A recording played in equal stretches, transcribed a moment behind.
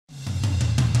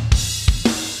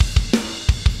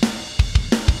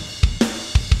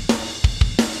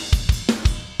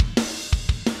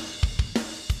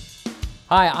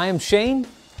Hi, I am Shane.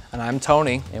 And I'm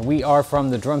Tony. And we are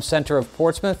from the Drum Center of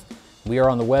Portsmouth. We are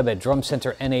on the web at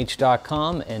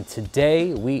drumcenternh.com, and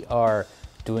today we are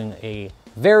doing a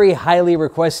very highly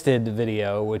requested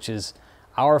video, which is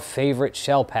our favorite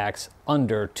shell packs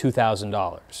under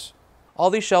 $2,000. All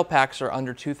these shell packs are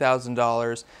under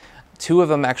 $2,000. Two of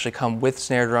them actually come with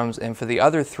snare drums, and for the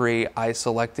other three, I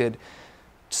selected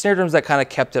snare drums that kind of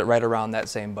kept it right around that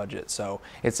same budget, so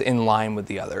it's in line with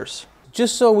the others.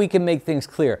 Just so we can make things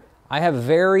clear, I have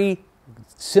very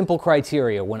simple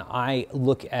criteria when I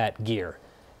look at gear,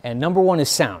 and number one is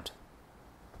sound.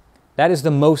 That is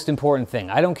the most important thing.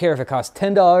 I don't care if it costs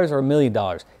 $10 or $1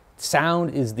 million.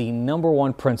 Sound is the number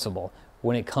one principle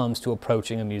when it comes to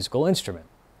approaching a musical instrument.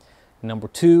 Number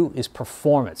two is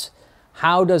performance.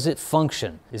 How does it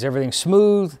function? Is everything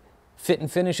smooth, fit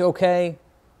and finish okay?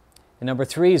 And number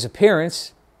three is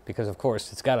appearance, because of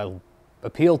course it's got to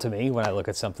appeal to me when I look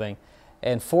at something.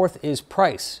 And fourth is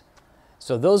price.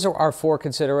 So those are our four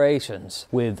considerations.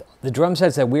 With the drum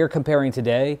sets that we're comparing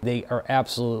today, they are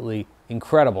absolutely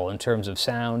incredible in terms of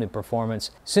sound and performance.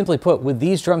 Simply put, with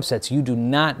these drum sets, you do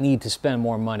not need to spend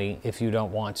more money if you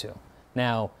don't want to.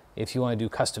 Now, if you want to do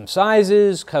custom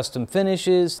sizes, custom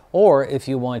finishes, or if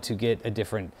you want to get a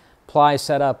different ply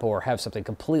setup or have something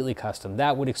completely custom,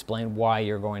 that would explain why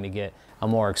you're going to get a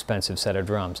more expensive set of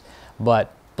drums.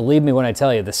 But believe me when I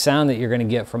tell you, the sound that you're going to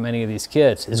get from any of these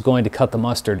kits is going to cut the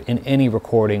mustard in any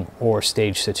recording or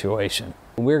stage situation.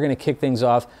 We're going to kick things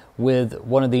off with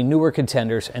one of the newer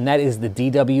contenders, and that is the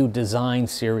DW Design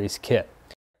Series kit.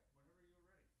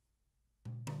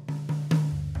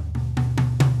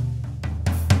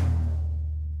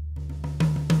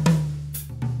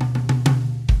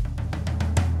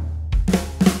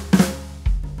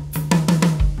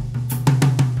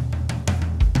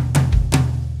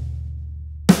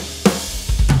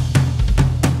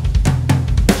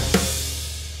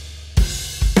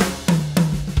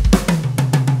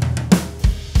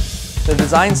 The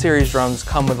Design Series drums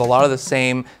come with a lot of the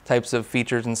same types of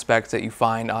features and specs that you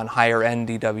find on higher end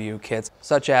DW kits,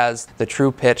 such as the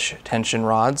true pitch tension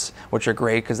rods, which are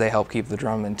great because they help keep the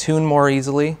drum in tune more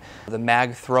easily. The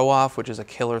mag throw off, which is a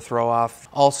killer throw off.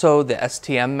 Also the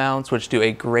STM mounts, which do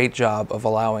a great job of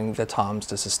allowing the toms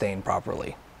to sustain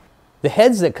properly. The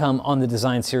heads that come on the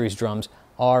Design Series drums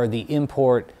are the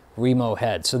import Remo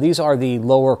heads. So these are the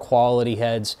lower quality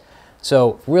heads.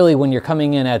 So really when you're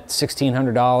coming in at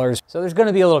 $1,600, so there's going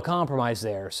to be a little compromise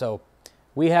there. So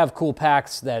we have cool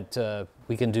packs that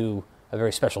we can do a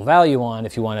very special value on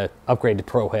if you want to upgrade to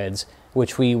pro heads,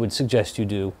 which we would suggest you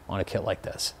do on a kit like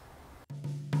this.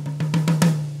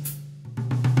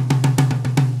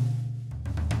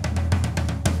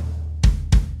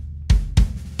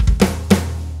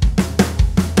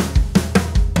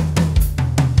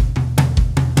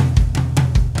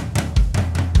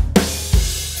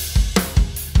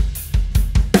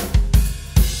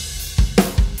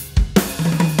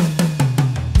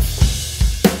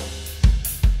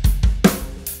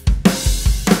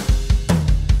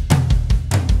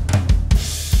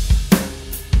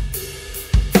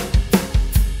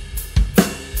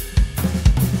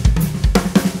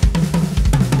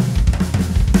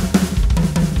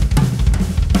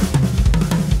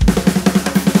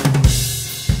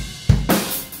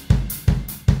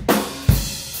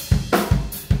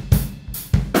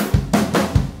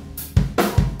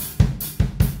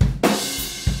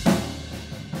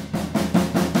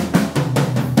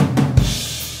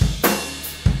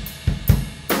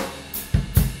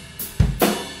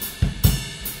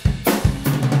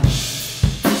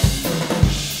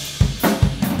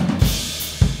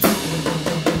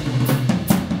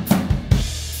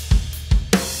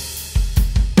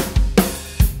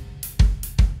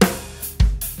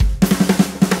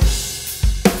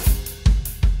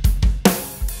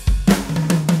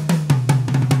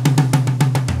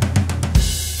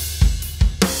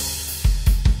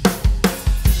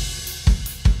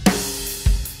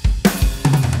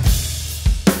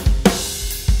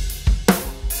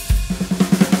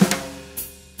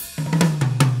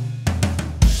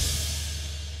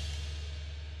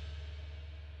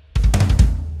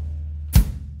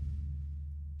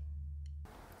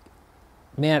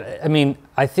 Man, I mean,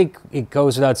 I think it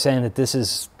goes without saying that this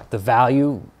is the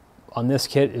value on this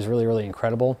kit is really, really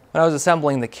incredible. When I was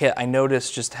assembling the kit, I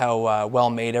noticed just how well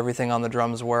made everything on the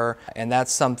drums were, and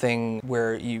that's something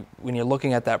where when you're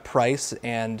looking at that price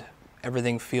and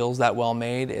everything feels that well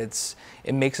made, it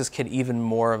makes this kit even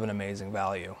more of an amazing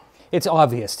value. It's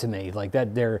obvious to me, like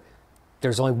that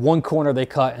there's only one corner they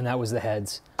cut, and that was the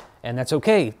heads, and that's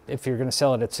okay if you're going to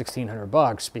sell it at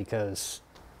 $1,600 because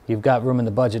you've got room in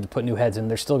the budget to put new heads in,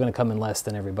 they're still going to come in less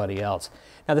than everybody else.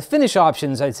 Now the finish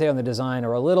options, I'd say, on the design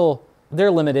are a little, they're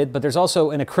limited, but there's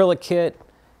also an acrylic kit,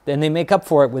 and they make up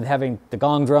for it with having the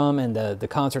gong drum and the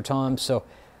concert toms. So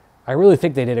I really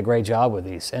think they did a great job with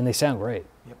these, and they sound great.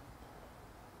 Yep.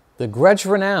 The Gretsch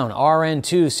Renown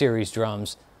RN2 series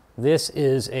drums, this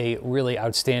is a really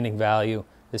outstanding value.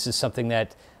 This is something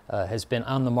that has been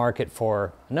on the market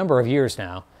for a number of years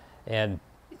now, and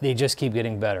they just keep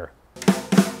getting better.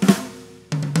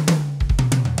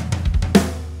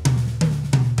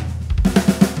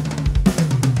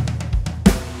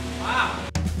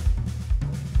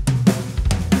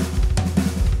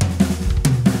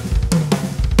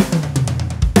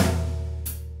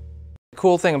 The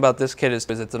cool thing about this kit is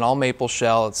it's an all maple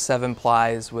shell, it's 7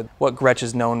 plies with what Gretsch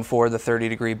is known for, the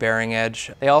 30-degree bearing edge.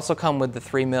 They also come with the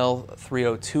 3mm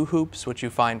 302 hoops, which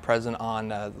you find present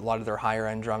on a lot of their higher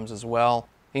end drums as well.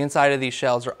 The inside of these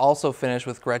shells are also finished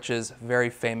with Gretsch's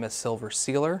very famous silver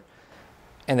sealer.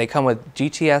 And they come with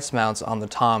GTS mounts on the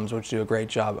toms, which do a great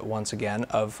job, once again,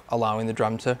 of allowing the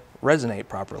drum to resonate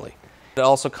properly. It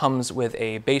also comes with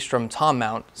a bass drum tom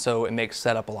mount, so it makes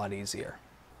setup a lot easier.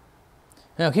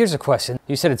 Now here's a question.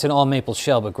 You said it's an all maple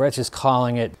shell, but Gretsch is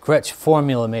calling it Gretsch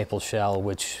Formula Maple Shell,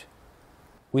 which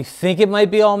we think it might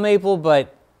be all maple,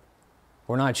 but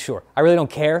we're not sure. I really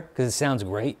don't care because it sounds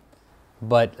great,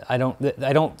 but I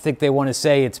don't think they want to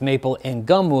say it's maple and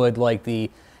gumwood like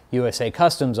the USA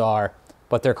Customs are,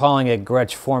 but they're calling it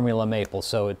Gretsch Formula Maple,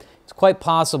 so it's quite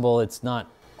possible it's not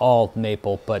all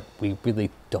maple, but we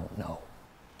really don't know.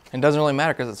 It doesn't really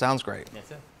matter because it sounds great.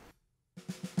 That's it.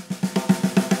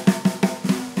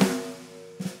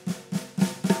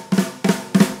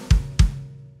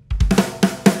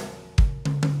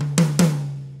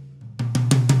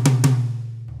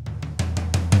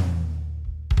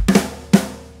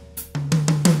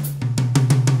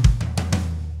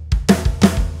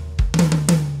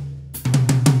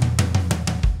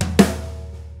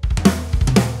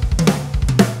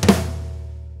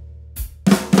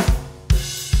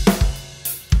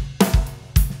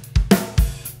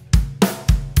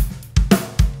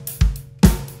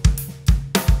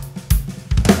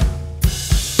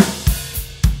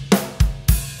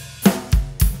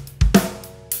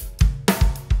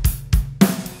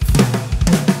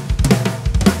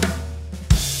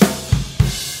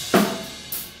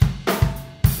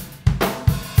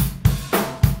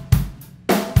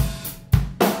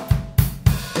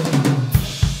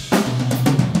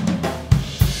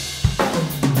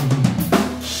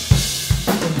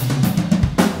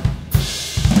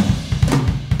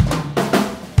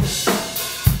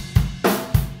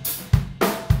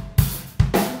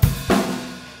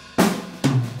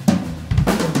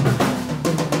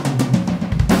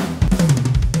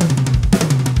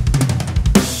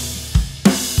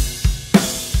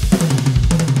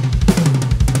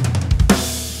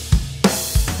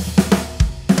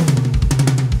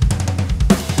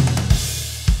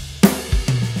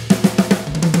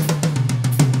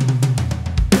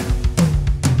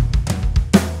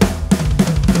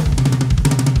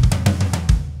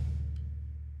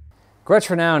 Gretsch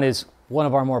Renown is one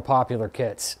of our more popular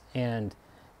kits, and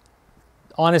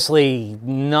honestly,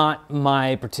 not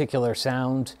my particular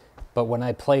sound, but when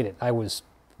I played it, I was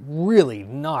really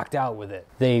knocked out with it.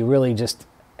 They really just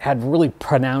had really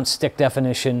pronounced stick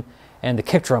definition, and the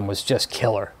kick drum was just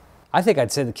killer. I think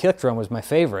I'd say the kick drum was my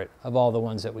favorite of all the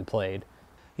ones that we played.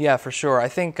 Yeah, for sure. I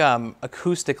think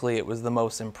acoustically it was the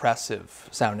most impressive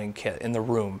sounding kit in the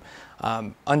room.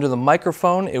 Under the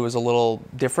microphone, it was a little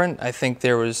different. I think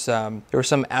there were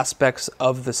some aspects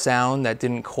of the sound that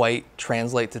didn't quite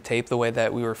translate to tape the way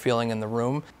that we were feeling in the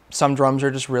room. Some drums are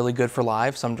just really good for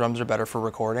live. Some drums are better for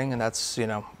recording, and that's, you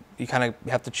know, you kind of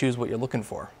have to choose what you're looking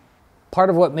for. Part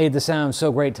of what made the sound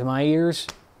so great to my ears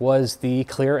was the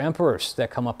clear Emperors that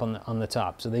come up on the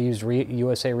top. So they used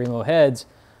USA Remo heads,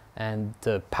 and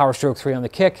the Power Stroke 3 on the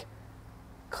kick,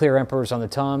 clear Emperors on the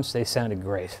toms. They sounded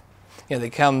great. Yeah, they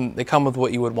come with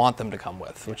what you would want them to come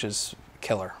with, which is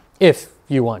killer. If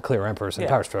you want clear Emperors and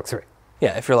Power Stroke 3.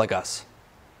 Yeah, if you're like us.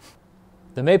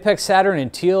 The Mapex Saturn in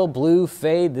teal, blue,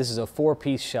 fade. This is a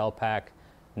 4-piece shell pack,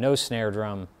 no snare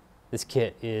drum. This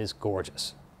kit is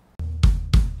gorgeous.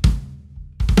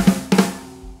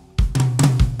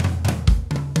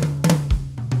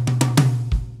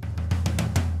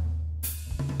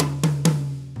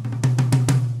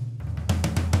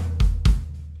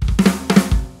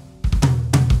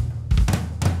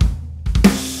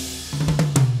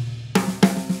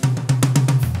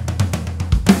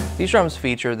 These drums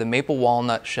feature the maple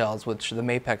walnut shells, which the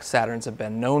Mapex Saturns have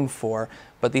been known for,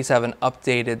 but these have an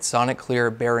updated sonic clear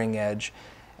bearing edge.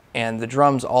 And the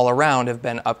drums all around have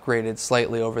been upgraded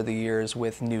slightly over the years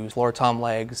with new floor tom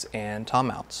legs and tom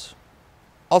mounts.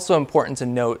 Also important to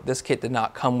note, this kit did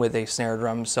not come with a snare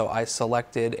drum, so I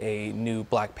selected a new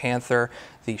Black Panther,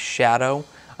 the Shadow,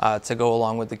 to go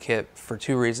along with the kit for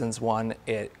two reasons. One,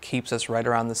 it keeps us right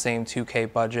around the same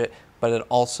 $2K budget, but it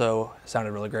also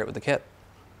sounded really great with the kit.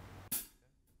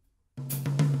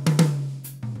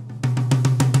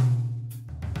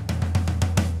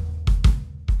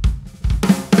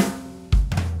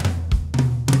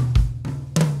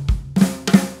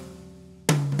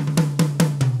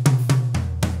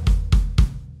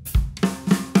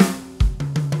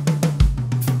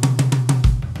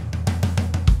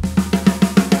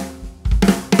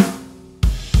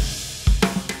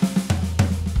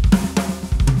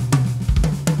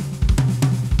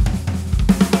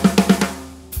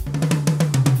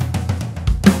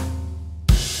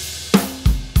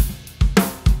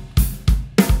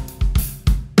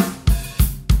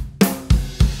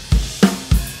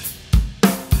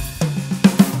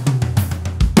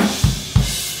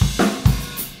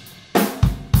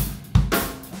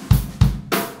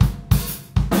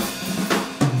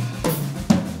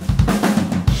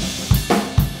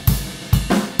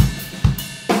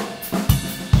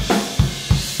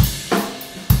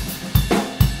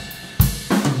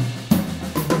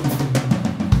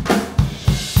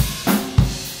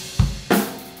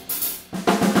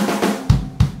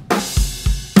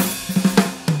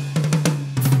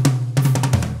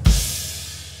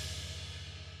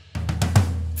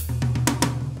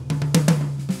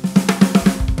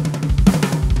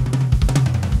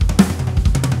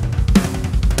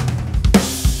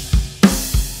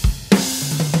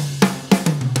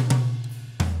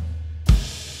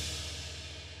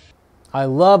 I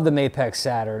love the Mapex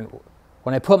Saturn.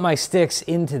 When I put my sticks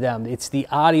into them, it's the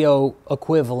audio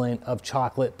equivalent of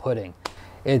chocolate pudding.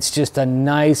 It's just a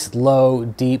nice, low,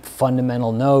 deep,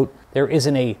 fundamental note. There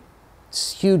isn't a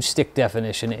huge stick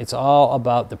definition. It's all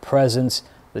about the presence,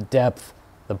 the depth,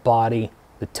 the body,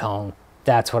 the tone.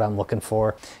 That's what I'm looking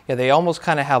for. Yeah, they almost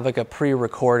kind of have like a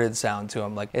pre-recorded sound to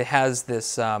them. Like it has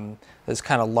this this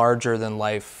kind of larger than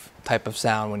life type of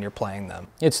sound when you're playing them.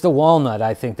 It's the Walnut,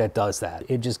 I think, that does that.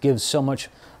 It just gives so much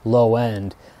low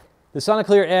end. The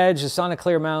Sonicleer Edge, the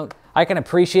Sonicleer mount, I can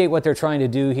appreciate what they're trying to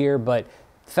do here, but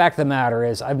the fact of the matter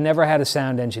is I've never had a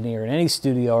sound engineer in any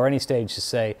studio or any stage to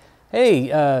say, hey,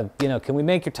 can we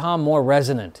make your tom more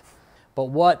resonant? But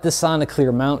what the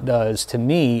Sonicleer mount does to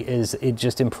me is it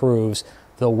just improves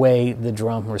the way the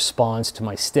drum responds to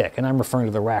my stick. And I'm referring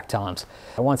to the rack toms.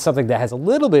 I want something that has a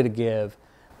little bit of give,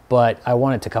 but I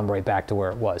want it to come right back to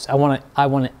where it was. I want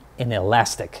an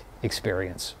elastic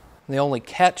experience. The only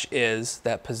catch is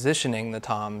that positioning the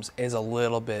toms is a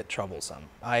little bit troublesome.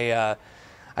 I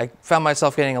found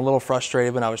myself getting a little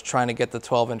frustrated when I was trying to get the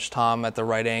 12-inch tom at the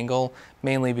right angle,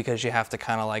 mainly because you have to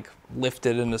kind of like lift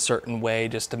it in a certain way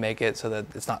just to make it so that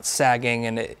it's not sagging,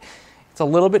 and it's a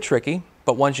little bit tricky,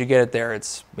 but once you get it there,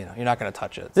 it's, you're not going to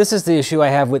touch it. This is the issue I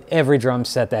have with every drum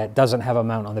set that doesn't have a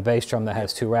mount on the bass drum that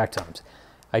has two rack toms.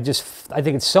 I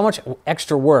think it's so much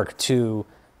extra work to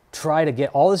try to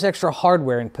get all this extra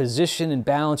hardware and position and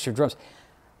balance your drums.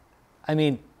 I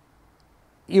mean,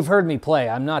 you've heard me play.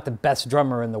 I'm not the best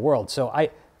drummer in the world, so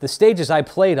the stages I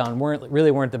played on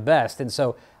really weren't the best, and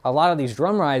so a lot of these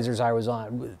drum risers I was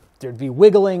on, there'd be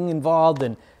wiggling involved,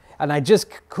 and I just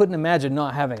couldn't imagine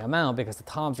not having a mount because the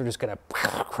toms are just going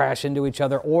to crash into each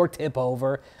other or tip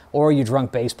over, or your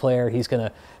drunk bass player, he's going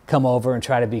to come over and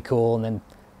try to be cool, and then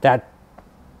that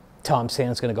tom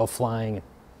stand's going to go flying.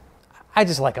 I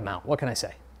just like a mount. What can I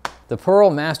say? The Pearl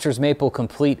Masters Maple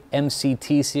Complete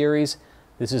MCT series.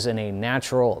 This is in a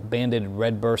natural banded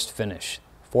Redburst finish.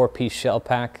 4-piece shell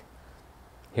pack.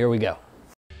 Here we go.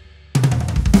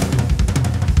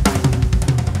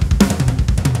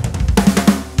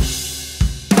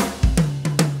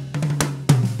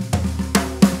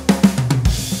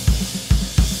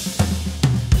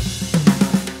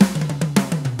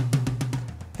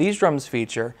 These drums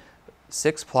feature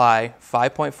 6-ply,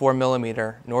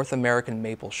 5.4mm North American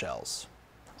maple shells,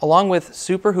 along with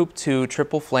Super Hoop 2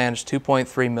 triple flange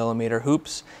 2.3mm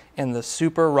hoops and the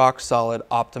Super Rock Solid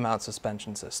Optimount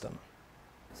suspension system.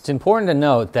 It's important to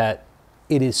note that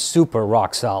it is super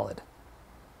rock solid.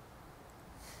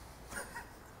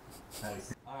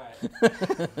 Nice. All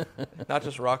right. Not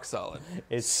just rock solid.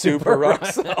 It's super rock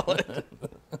solid.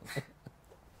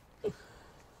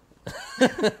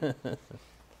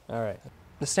 All right.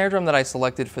 The snare drum that I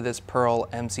selected for this Pearl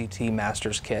MCT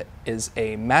Masters kit is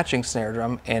a matching snare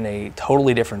drum and a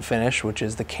totally different finish, which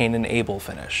is the Cain and Abel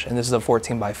finish. And this is a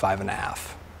 14 by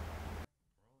 5.5.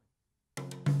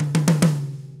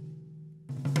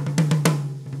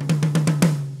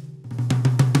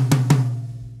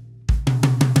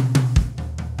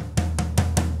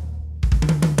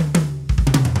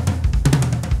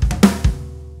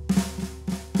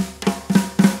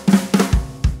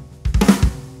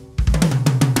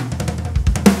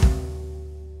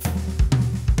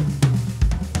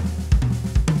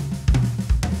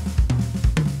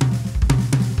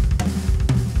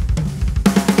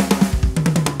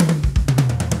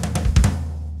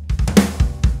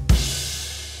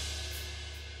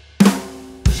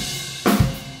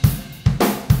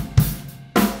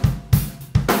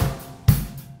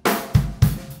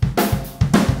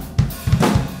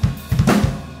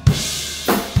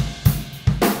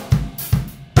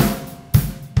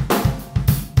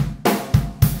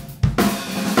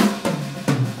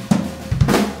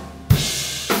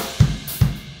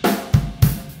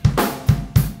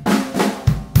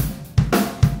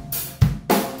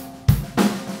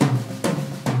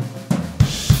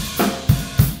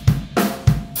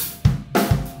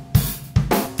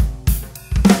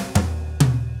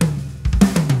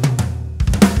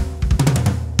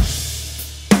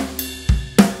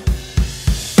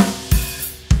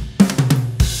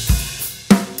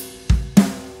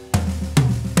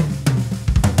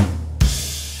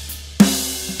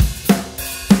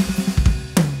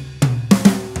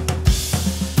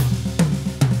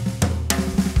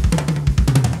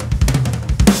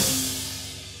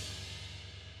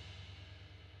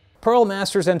 Pearl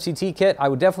Masters MCT kit, I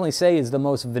would definitely say, is the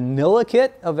most vanilla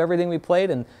kit of everything we played.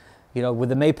 And, you know, with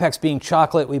the Mapex being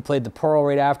chocolate, we played the Pearl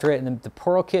right after it. And the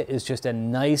Pearl kit is just a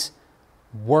nice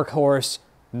workhorse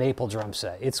maple drum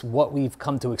set. It's what we've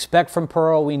come to expect from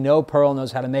Pearl. We know Pearl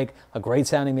knows how to make a great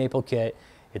sounding maple kit.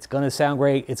 It's going to sound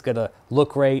great. It's going to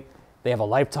look great. They have a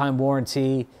lifetime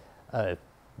warranty.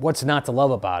 What's not to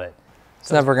love about it?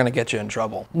 It's never going to get you in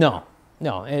trouble. No,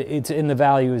 it's in the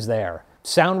value is there.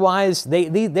 Sound-wise,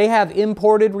 they have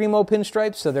imported Remo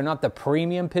pinstripes, so they're not the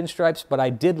premium pinstripes, but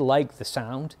I did like the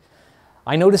sound.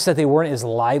 I noticed that they weren't as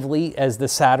lively as the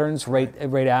Saturns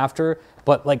right after,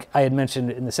 but like I had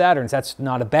mentioned in the Saturns, that's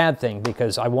not a bad thing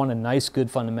because I want a nice,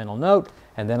 good fundamental note,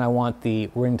 and then I want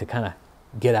the ring to kind of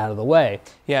get out of the way.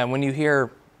 Yeah, and when you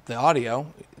hear the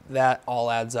audio, that all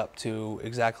adds up to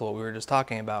exactly what we were just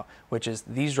talking about, which is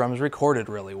these drums recorded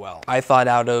really well. I thought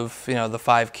out of, you know, the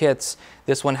 5 kits,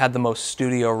 this one had the most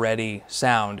studio-ready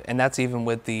sound, and that's even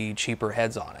with the cheaper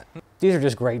heads on it. These are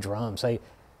just great drums. I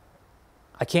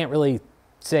can't really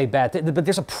say bad things, but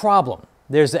there's a problem.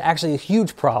 There's actually a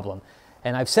huge problem,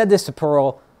 and I've said this to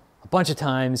Pearl a bunch of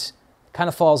times, kind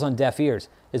of falls on deaf ears,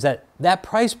 is that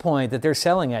price point that they're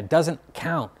selling at doesn't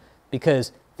count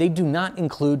because they do not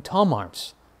include tom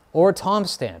arms or tom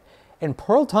stand. And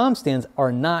Pearl tom stands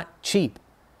are not cheap.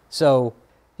 So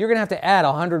you're going to have to add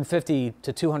 $150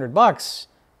 to $200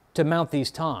 to mount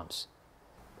these toms.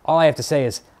 All I have to say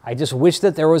is I just wish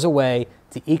that there was a way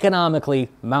to economically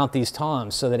mount these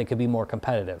toms so that it could be more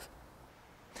competitive.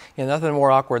 Yeah, nothing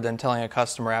more awkward than telling a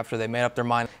customer after they made up their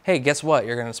mind, hey, guess what?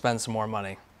 You're going to spend some more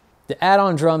money. The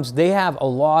add-on drums, they have a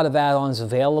lot of add-ons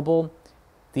available.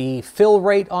 The fill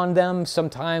rate on them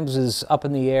sometimes is up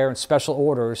in the air, and special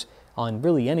orders on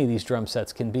really any of these drum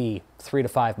sets can be 3 to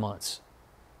 5 months.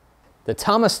 The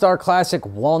Tama Starclassic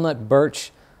Walnut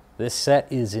Birch. This set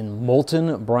is in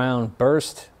Molten Brown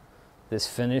Burst. This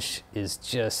finish is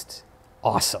just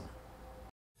awesome.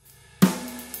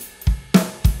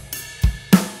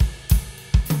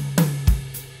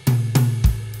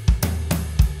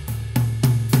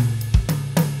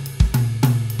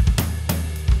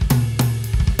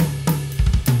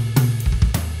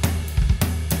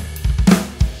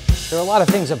 There are a lot of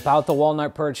things about the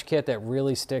Walnut Birch kit that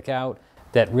really stick out,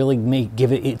 that really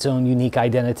give it its own unique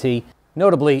identity.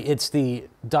 Notably, it's the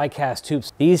die-cast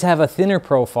tubes. These have a thinner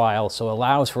profile, so it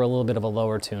allows for a little bit of a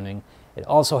lower tuning. It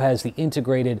also has the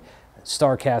integrated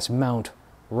Starcast mount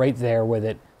right there with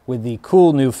it, with the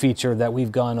cool new feature that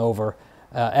we've gone over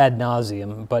ad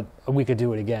nauseum, but we could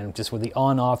do it again, just with the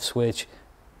on-off switch,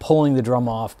 pulling the drum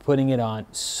off, putting it on,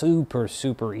 super,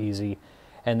 super easy.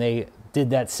 And they did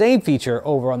that same feature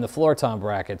over on the floor tom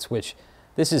brackets, which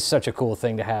this is such a cool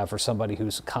thing to have for somebody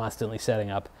who's constantly setting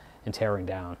up and tearing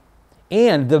down.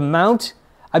 And the mount,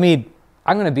 I mean,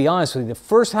 I'm going to be honest with you, the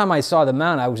first time I saw the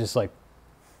mount, I was just like,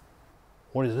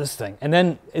 what is this thing? And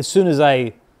then as soon as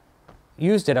I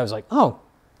used it, I was like, oh,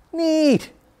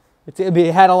 neat.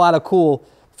 It had a lot of cool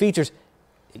features.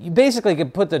 You basically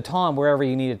could put the tom wherever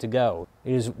you need it to go.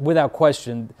 It is, without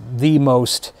question, the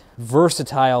most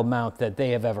versatile mount that they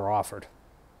have ever offered.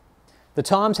 The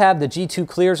toms have the G2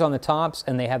 clears on the tops,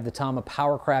 and they have the Tama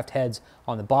Powercraft heads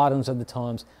on the bottoms of the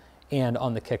toms and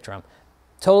on the kick drum.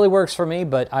 Totally works for me,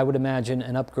 but I would imagine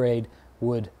an upgrade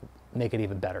would make it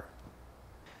even better.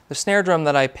 The snare drum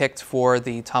that I picked for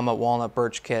the Tama Walnut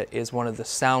Birch kit is one of the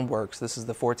Soundworks. This is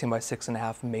the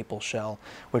 14x6.5 maple shell,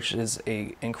 which is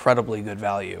an incredibly good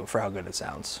value for how good it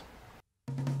sounds.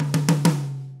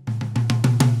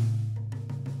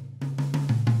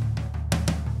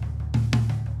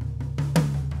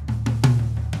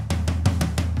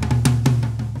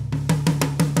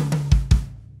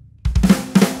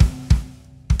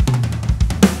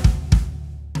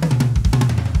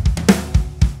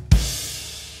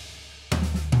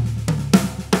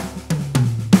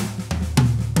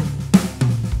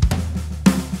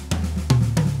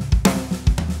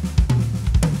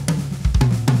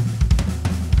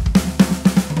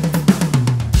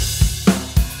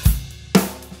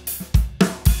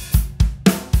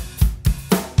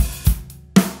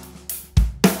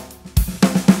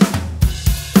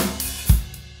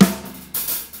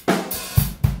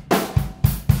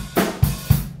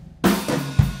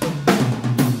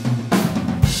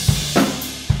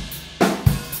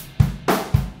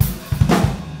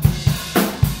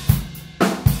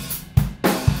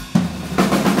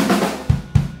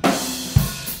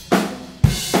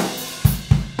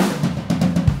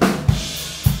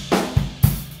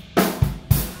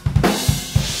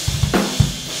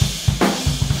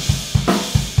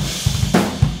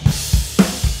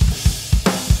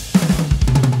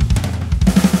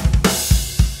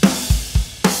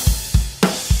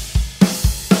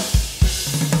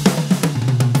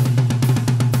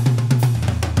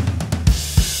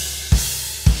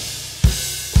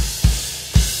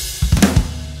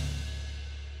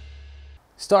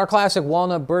 Starclassic,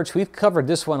 Walnut, Birch, we've covered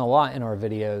this one a lot in our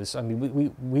videos. I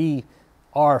mean, we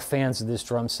are fans of this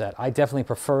drum set. I definitely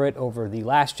prefer it over the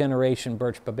last generation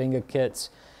Birch Babinga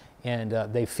kits, and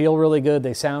they feel really good,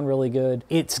 they sound really good.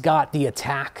 It's got the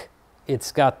attack,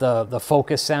 it's got the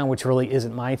focus sound, which really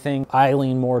isn't my thing. I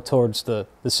lean more towards the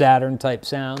Saturn type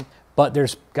sound, but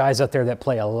there's guys out there that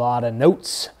play a lot of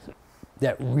notes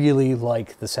that really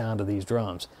like the sound of these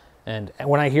drums. And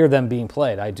when I hear them being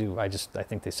played, I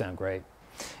think they sound great.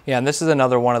 Yeah, and this is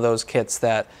another one of those kits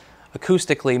that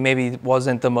acoustically maybe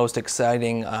wasn't the most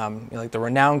exciting. Like the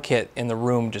Renown kit in the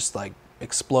room just like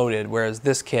exploded, whereas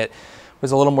this kit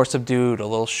was a little more subdued, a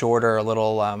little shorter, a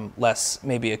little less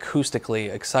maybe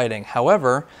acoustically exciting.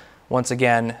 However, once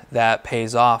again, that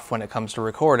pays off when it comes to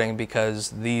recording because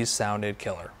these sounded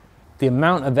killer. The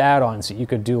amount of add-ons that you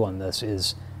could do on this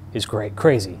is great,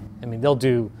 crazy. I mean, they'll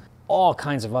do all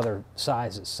kinds of other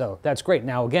sizes, so that's great.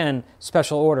 Now again,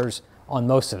 special orders on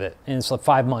most of it, and it's like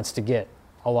 5 months to get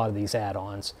a lot of these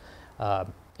add-ons.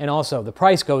 And also, the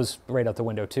price goes right out the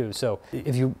window too, so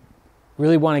if you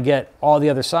really want to get all the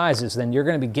other sizes, then you're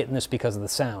going to be getting this because of the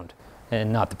sound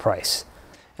and not the price.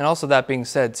 And also, that being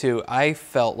said too, I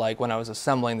felt like when I was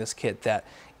assembling this kit that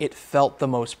it felt the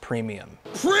most premium.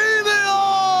 Premium!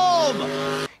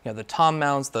 You know, the tom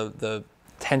mounts, the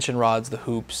tension rods, the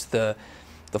hoops, the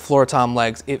floor tom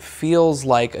legs, it feels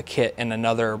like a kit in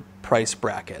another price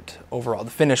bracket overall.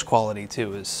 The finish quality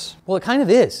too is... Well, it kind of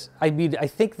is. I mean, I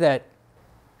think that,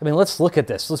 let's look at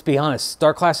this. Let's be honest.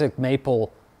 Starclassic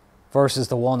Maple versus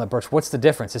the Walnut Birch. What's the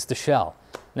difference? It's the shell.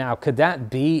 Now, could that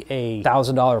be a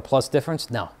 $1,000 plus difference?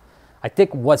 No. I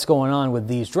think what's going on with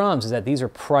these drums is that these are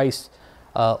priced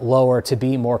lower to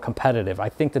be more competitive. I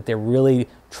think that they're really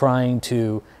trying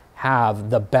to have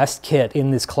the best kit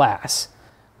in this class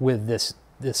with this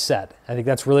set. I think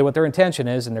that's really what their intention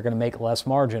is, and they're going to make less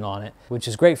margin on it, which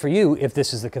is great for you if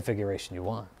this is the configuration you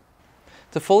want.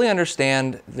 To fully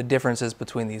understand the differences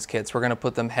between these kits, we're going to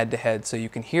put them head to head so you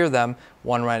can hear them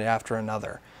one right after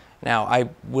another. Now, I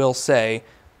will say,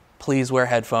 please wear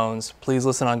headphones, please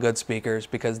listen on good speakers,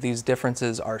 because these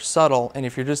differences are subtle, and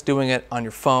if you're just doing it on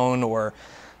your phone or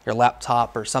your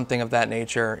laptop or something of that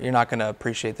nature, you're not going to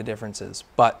appreciate the differences,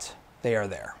 but they are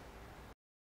there.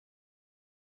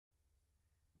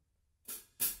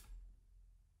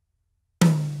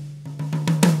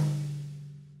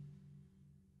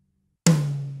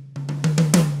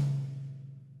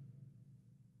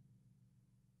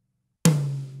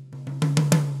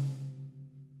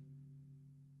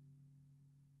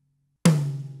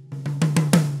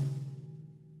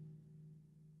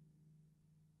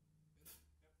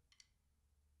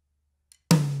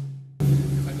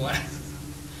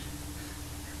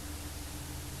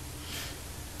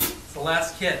 It's the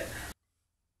last kit.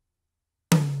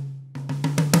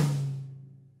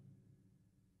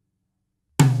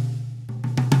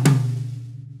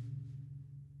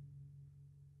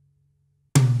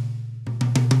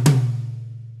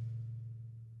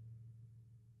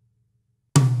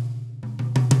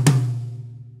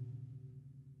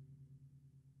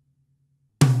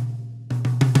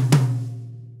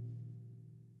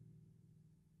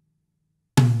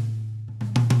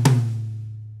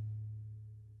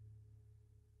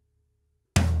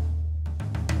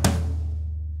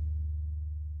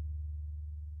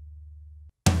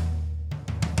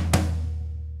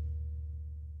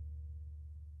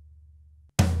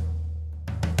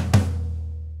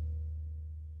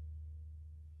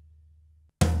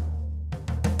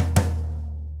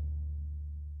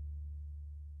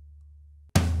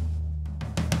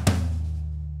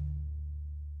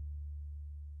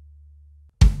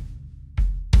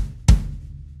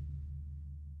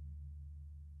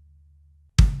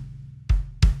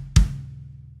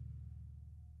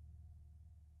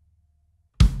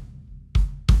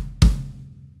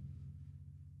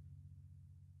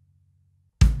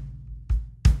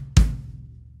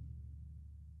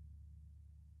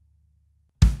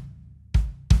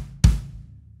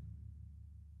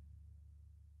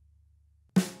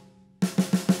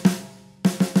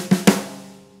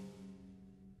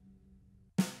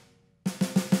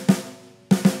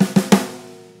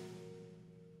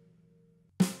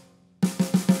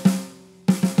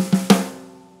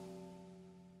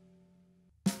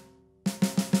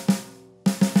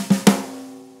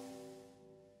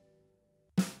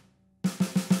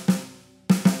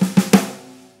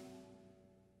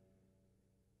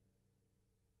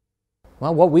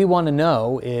 Well, what we want to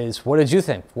know is, what did you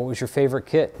think? What was your favorite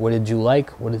kit? What did you like?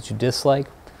 What did you dislike?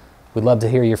 We'd love to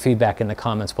hear your feedback in the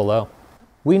comments below.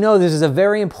 We know this is a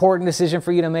very important decision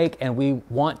for you to make, and we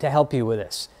want to help you with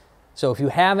this. So if you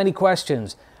have any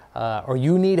questions or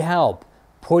you need help,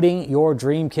 putting your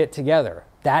dream kit together.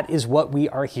 That is what we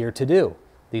are here to do.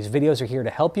 These videos are here to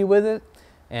help you with it,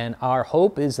 and our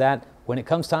hope is that when it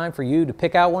comes time for you to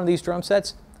pick out one of these drum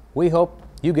sets, we hope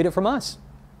you get it from us.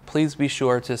 Please be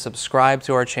sure to subscribe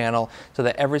to our channel so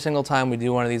that every single time we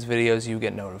do one of these videos, you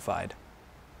get notified.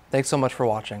 Thanks so much for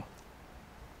watching.